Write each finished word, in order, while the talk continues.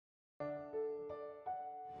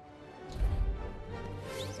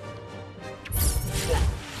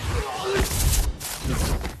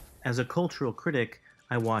As a cultural critic,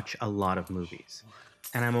 I watch a lot of movies,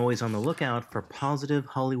 and I'm always on the lookout for positive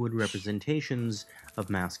Hollywood representations of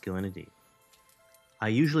masculinity. I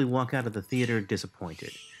usually walk out of the theater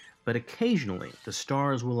disappointed, but occasionally the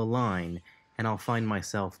stars will align and I'll find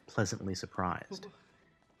myself pleasantly surprised.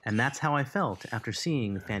 And that's how I felt after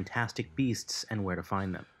seeing Fantastic Beasts and Where to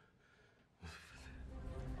Find Them.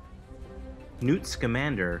 Newt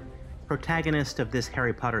Scamander, protagonist of this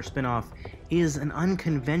Harry Potter spinoff, is an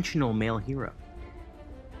unconventional male hero.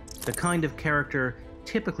 The kind of character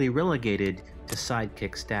typically relegated to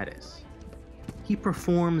sidekick status. He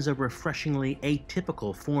performs a refreshingly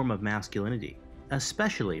atypical form of masculinity,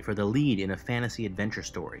 especially for the lead in a fantasy adventure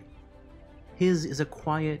story. His is a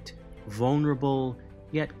quiet, vulnerable,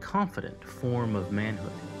 yet confident form of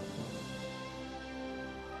manhood.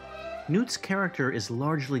 Newt's character is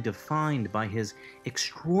largely defined by his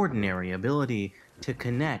extraordinary ability to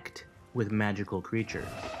connect with magical creatures,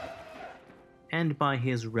 and by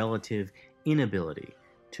his relative inability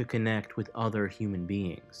to connect with other human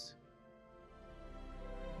beings.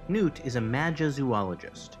 Newt is a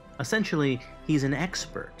magizoologist. Essentially, he's an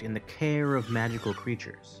expert in the care of magical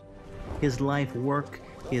creatures. His life work,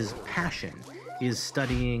 his passion, is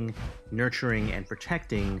studying, nurturing, and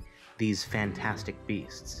protecting these fantastic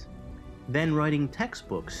beasts, then writing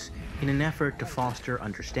textbooks in an effort to foster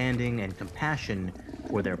understanding and compassion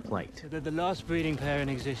for their plight. They're the last breeding pair in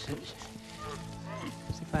existence.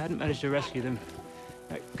 If I hadn't managed to rescue them,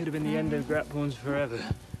 that could have been the end of Grapphorns forever.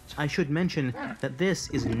 I should mention that this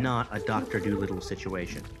is not a Dr. Dolittle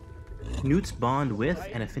situation. Newt's bond with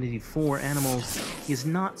and affinity for animals is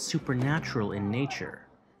not supernatural in nature,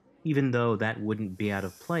 even though that wouldn't be out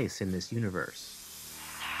of place in this universe.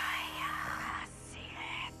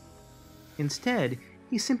 Instead,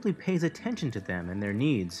 he simply pays attention to them and their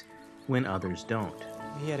needs when others don't.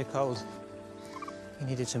 He had a cold. He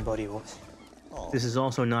needed some body warmth. This is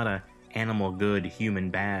also not a animal good, human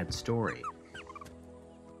bad story.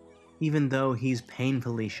 Even though he's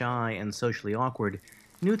painfully shy and socially awkward,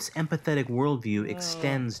 Newt's empathetic worldview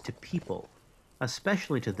extends to people,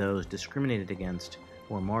 especially to those discriminated against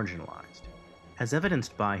or marginalized, as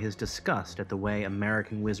evidenced by his disgust at the way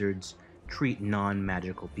American wizards treat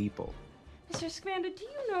non-magical people. Mr. Scamander, do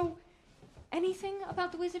you know anything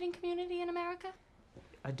about the wizarding community in America?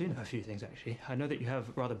 I do know a few things, actually. I know that you have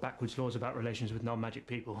rather backwards laws about relations with non-magic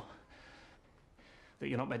people. That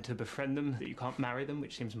you're not meant to befriend them, that you can't marry them,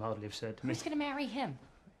 which seems mildly absurd to me. Who's going to marry him?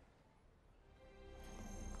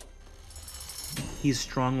 He's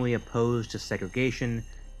strongly opposed to segregation,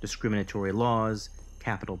 discriminatory laws,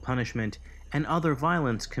 capital punishment, and other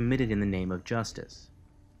violence committed in the name of justice.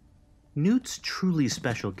 Newt's truly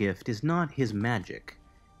special gift is not his magic,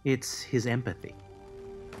 it's his empathy.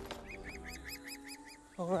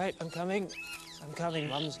 All right, I'm coming. I'm coming.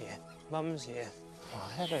 Mum's here. Mum's here.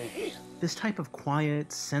 Oh, hello. This type of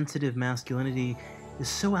quiet, sensitive masculinity is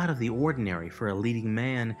so out of the ordinary for a leading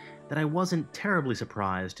man that I wasn't terribly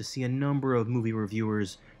surprised to see a number of movie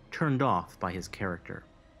reviewers turned off by his character.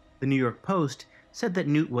 The New York Post said that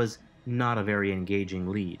Newt was not a very engaging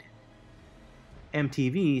lead.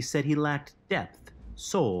 MTV said he lacked depth,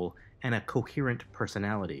 soul, and a coherent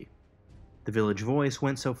personality. The Village Voice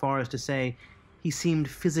went so far as to say he seemed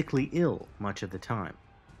physically ill much of the time.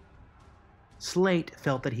 Slate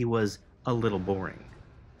felt that he was a little boring.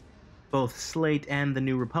 Both Slate and the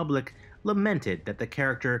New Republic lamented that the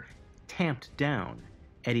character tamped down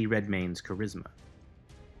Eddie Redmayne's charisma.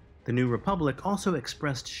 The New Republic also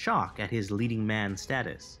expressed shock at his leading man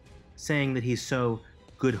status, saying that he's so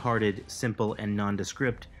good-hearted, simple, and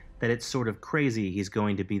nondescript that it's sort of crazy he's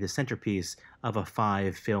going to be the centerpiece of a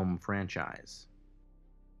 5-film franchise.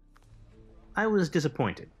 I was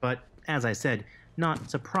disappointed, but, as I said,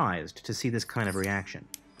 not surprised to see this kind of reaction.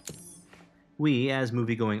 We, as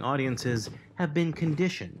movie-going audiences, have been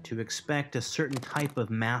conditioned to expect a certain type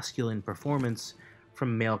of masculine performance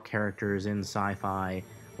from male characters in sci-fi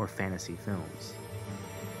or fantasy films.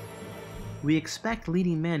 We expect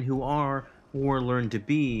leading men who are, or learn to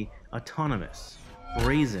be, autonomous,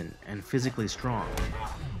 brazen, and physically strong.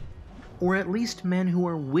 Or at least men who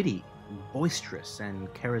are witty, boisterous, and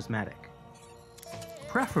charismatic.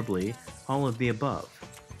 Preferably all of the above.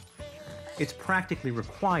 It's practically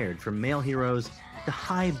required for male heroes to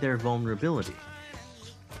hide their vulnerability.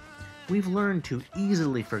 We've learned to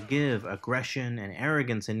easily forgive aggression and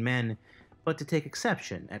arrogance in men, but to take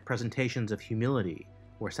exception at presentations of humility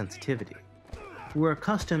or sensitivity. We're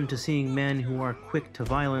accustomed to seeing men who are quick to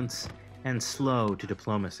violence and slow to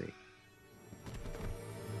diplomacy.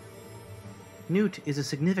 Newt is a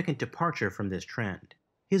significant departure from this trend.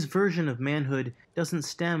 His version of manhood doesn't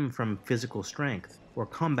stem from physical strength, or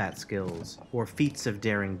combat skills, or feats of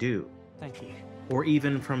daring do. Thank you. Or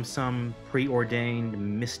even from some preordained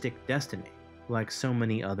mystic destiny, like so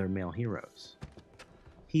many other male heroes.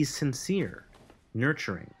 He's sincere,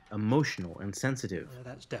 nurturing, emotional, and sensitive.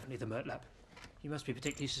 That's definitely the Murtlap. You must be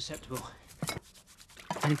particularly susceptible.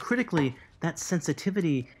 And critically, that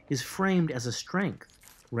sensitivity is framed as a strength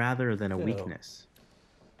rather than a Phil. weakness.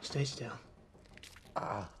 Stay still.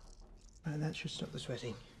 That should stop the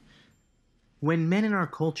sweating. When men in our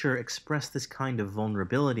culture express this kind of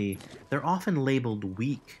vulnerability, they're often labeled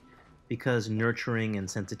weak, because nurturing and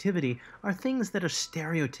sensitivity are things that are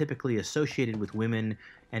stereotypically associated with women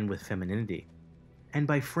and with femininity. And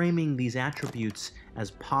by framing these attributes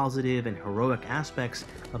as positive and heroic aspects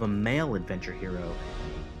of a male adventure hero,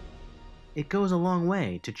 it goes a long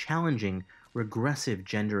way to challenging regressive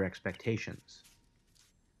gender expectations.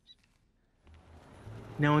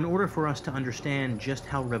 Now, in order for us to understand just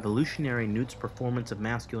how revolutionary Newt's performance of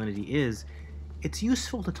masculinity is, it's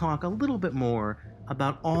useful to talk a little bit more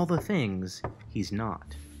about all the things he's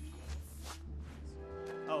not.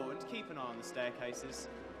 Oh, and keep an eye on the staircases.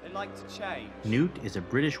 They like to change. Newt is a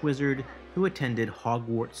British wizard who attended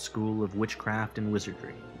Hogwarts School of Witchcraft and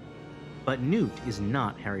Wizardry. But Newt is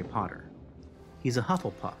not Harry Potter. He's a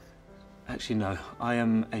Hufflepuff. Actually, no.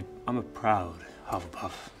 I'm a proud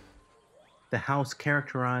Hufflepuff. The house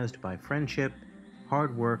characterized by friendship,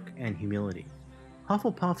 hard work, and humility.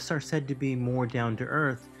 Hufflepuffs are said to be more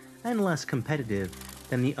down-to-earth and less competitive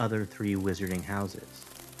than the other three wizarding houses.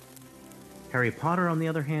 Harry Potter, on the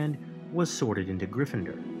other hand, was sorted into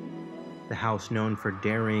Gryffindor, the house known for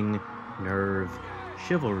daring, nerve,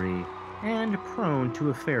 chivalry, and prone to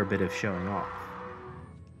a fair bit of showing off.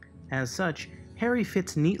 As such, Harry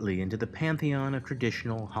fits neatly into the pantheon of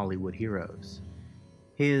traditional Hollywood heroes.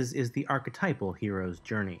 His is the archetypal hero's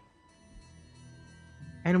journey.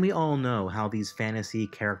 And we all know how these fantasy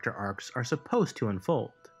character arcs are supposed to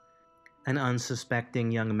unfold. An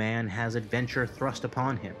unsuspecting young man has adventure thrust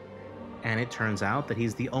upon him, and it turns out that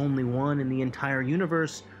he's the only one in the entire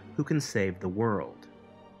universe who can save the world.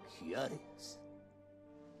 Curious.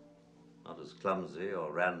 Not as clumsy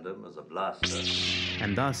or random as a blaster.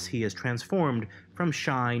 And thus he is transformed from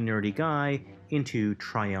shy, nerdy guy into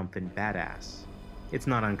triumphant badass. It's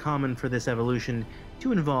not uncommon for this evolution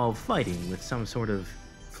to involve fighting with some sort of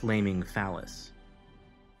flaming phallus.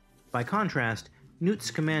 By contrast, Newt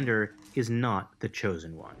Scamander is not the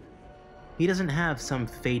chosen one. He doesn't have some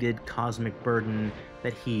fated cosmic burden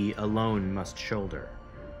that he alone must shoulder.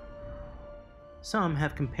 Some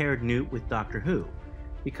have compared Newt with Doctor Who,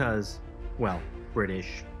 because, well,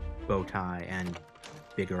 British, bow tie, and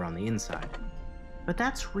bigger on the inside. But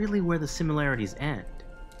that's really where the similarities end.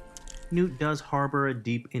 Newt does harbor a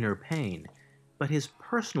deep inner pain, but his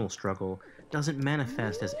personal struggle doesn't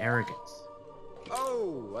manifest as arrogance.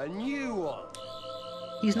 Oh, a new one!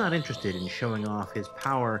 He's not interested in showing off his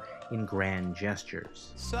power in grand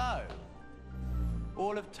gestures. So,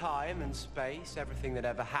 all of time and space, everything that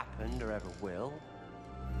ever happened or ever will,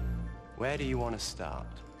 where do you want to start?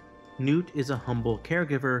 Newt is a humble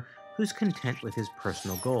caregiver who's content with his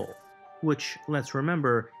personal goal, which, let's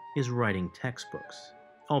remember, is writing textbooks.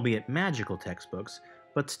 Albeit magical textbooks,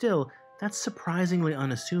 but still, that's surprisingly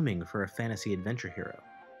unassuming for a fantasy adventure hero.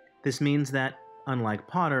 This means that, unlike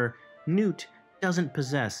Potter, Newt doesn't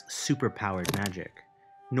possess superpowered magic,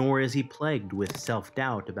 nor is he plagued with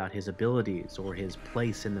self-doubt about his abilities or his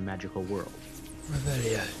place in the magical world.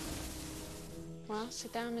 Revelio. Well,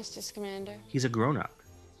 sit down, Mr. Scamander. He's a grown-up,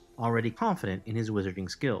 already confident in his wizarding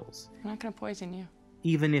skills, I'm not gonna poison you.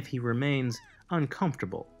 even if he remains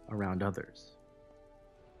uncomfortable around others.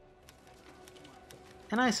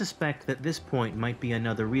 And I suspect that this point might be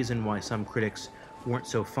another reason why some critics weren't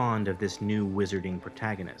so fond of this new wizarding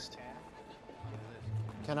protagonist.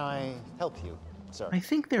 Can I help you, sir? I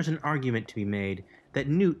think there's an argument to be made that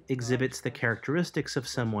Newt exhibits the characteristics of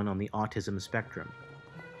someone on the autism spectrum.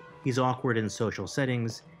 He's awkward in social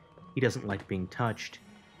settings, he doesn't like being touched,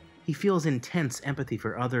 he feels intense empathy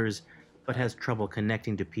for others, but has trouble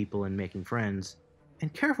connecting to people and making friends,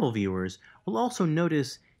 and careful viewers will also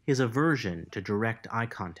notice his aversion to direct eye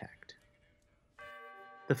contact.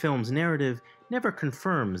 The film's narrative never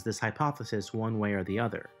confirms this hypothesis one way or the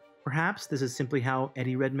other. Perhaps this is simply how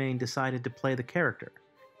Eddie Redmayne decided to play the character.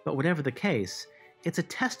 But whatever the case, it's a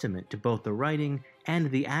testament to both the writing and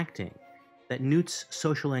the acting that Newt's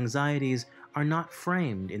social anxieties are not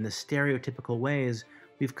framed in the stereotypical ways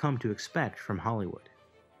we've come to expect from Hollywood.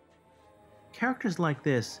 Characters like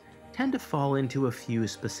this tend to fall into a few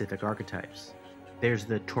specific archetypes. There's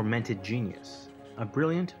the tormented genius, a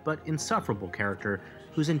brilliant but insufferable character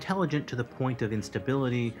who's intelligent to the point of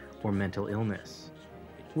instability or mental illness,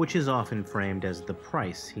 which is often framed as the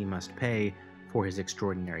price he must pay for his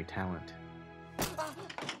extraordinary talent.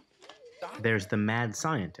 There's the mad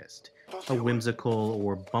scientist, a whimsical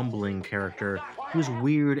or bumbling character whose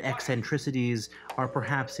weird eccentricities are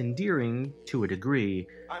perhaps endearing to a degree,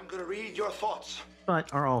 I'm gonna read your thoughts,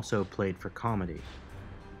 but are also played for comedy.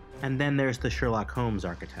 And then there's the Sherlock Holmes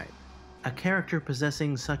archetype, a character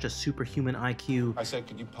possessing such a superhuman IQ I said,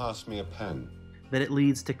 could you pass me a pen? that it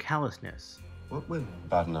leads to callousness. What when?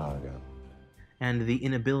 About an hour ago. And the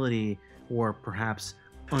inability, or perhaps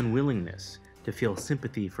unwillingness, to feel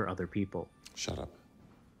sympathy for other people. Shut up.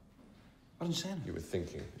 I didn't say anything. You were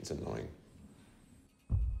thinking. It's annoying.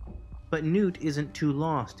 But Newt isn't too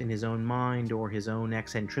lost in his own mind or his own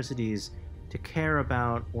eccentricities to care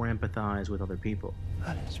about or empathize with other people.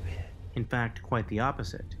 In fact, quite the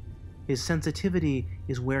opposite. His sensitivity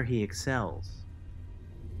is where he excels.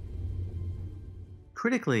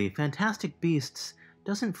 Critically, Fantastic Beasts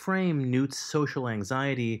doesn't frame Newt's social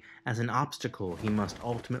anxiety as an obstacle he must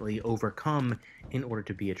ultimately overcome in order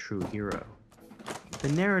to be a true hero. The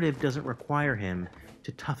narrative doesn't require him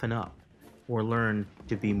to toughen up or learn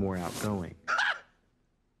to be more outgoing.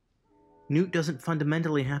 Newt doesn't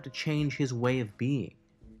fundamentally have to change his way of being,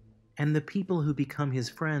 and the people who become his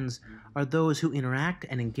friends are those who interact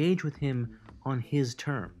and engage with him on his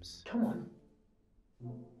terms. Come on.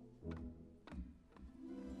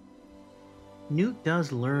 Newt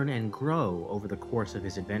does learn and grow over the course of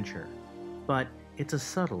his adventure, but it's a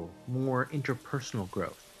subtle, more interpersonal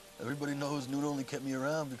growth. Everybody knows Newt only kept me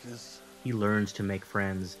around because... He learns to make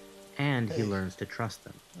friends, and he learns to trust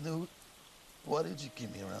them. Newt, why did you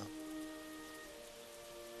keep me around?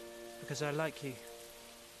 Because I like you.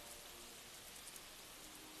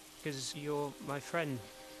 Because you're my friend.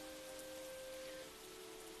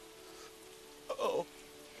 Oh.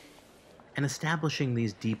 And establishing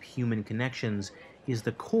these deep human connections is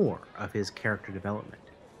the core of his character development.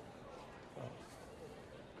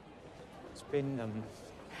 It's been,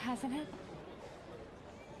 Hasn't it?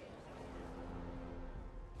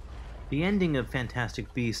 The ending of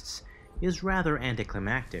Fantastic Beasts is rather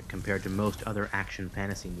anticlimactic compared to most other action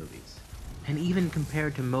fantasy movies, and even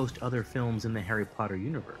compared to most other films in the Harry Potter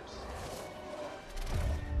universe.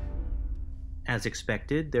 As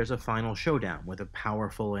expected, there's a final showdown with a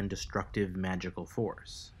powerful and destructive magical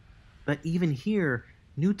force. But even here,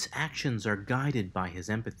 Newt's actions are guided by his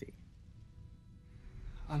empathy.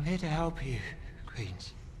 I'm here to help you,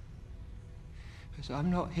 Queens. Because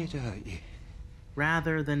I'm not here to hurt you.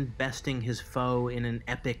 Rather than besting his foe in an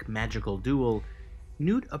epic magical duel,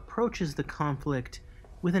 Newt approaches the conflict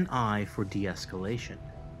with an eye for de-escalation.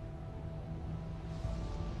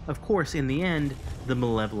 Of course, in the end, the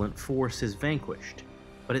malevolent force is vanquished,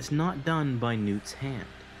 but it's not done by Newt's hand.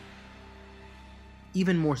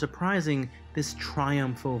 Even more surprising, this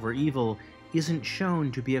triumph over evil isn't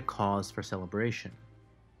shown to be a cause for celebration.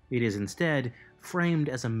 It is instead framed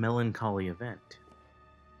as a melancholy event.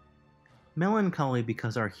 Melancholy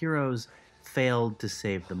because our heroes failed to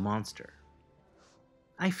save the monster.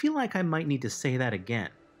 I feel like I might need to say that again.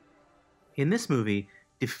 In this movie,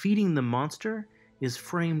 defeating the monster is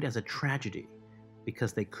framed as a tragedy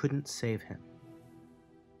because they couldn't save him.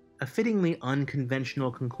 A fittingly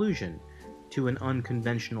unconventional conclusion to an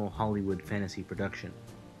unconventional Hollywood fantasy production.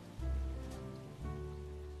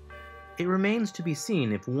 It remains to be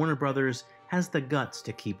seen if Warner Brothers has the guts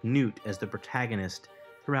to keep Newt as the protagonist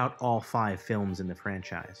throughout all 5 films in the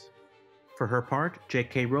franchise. For her part,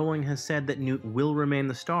 J.K. Rowling has said that Newt will remain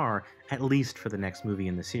the star, at least for the next movie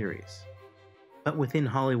in the series. But within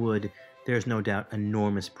Hollywood, there's no doubt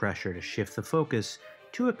enormous pressure to shift the focus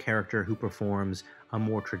to a character who performs a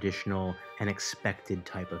more traditional and expected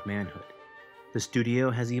type of manhood. The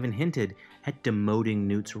studio has even hinted at demoting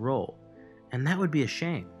Newt's role, and that would be a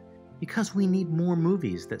shame, because we need more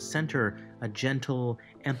movies that center a gentle,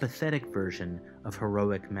 empathetic version of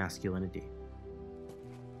heroic masculinity.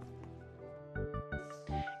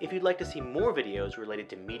 If you'd like to see more videos related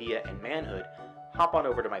to media and manhood, hop on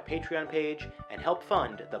over to my Patreon page and help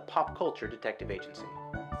fund the Pop Culture Detective Agency.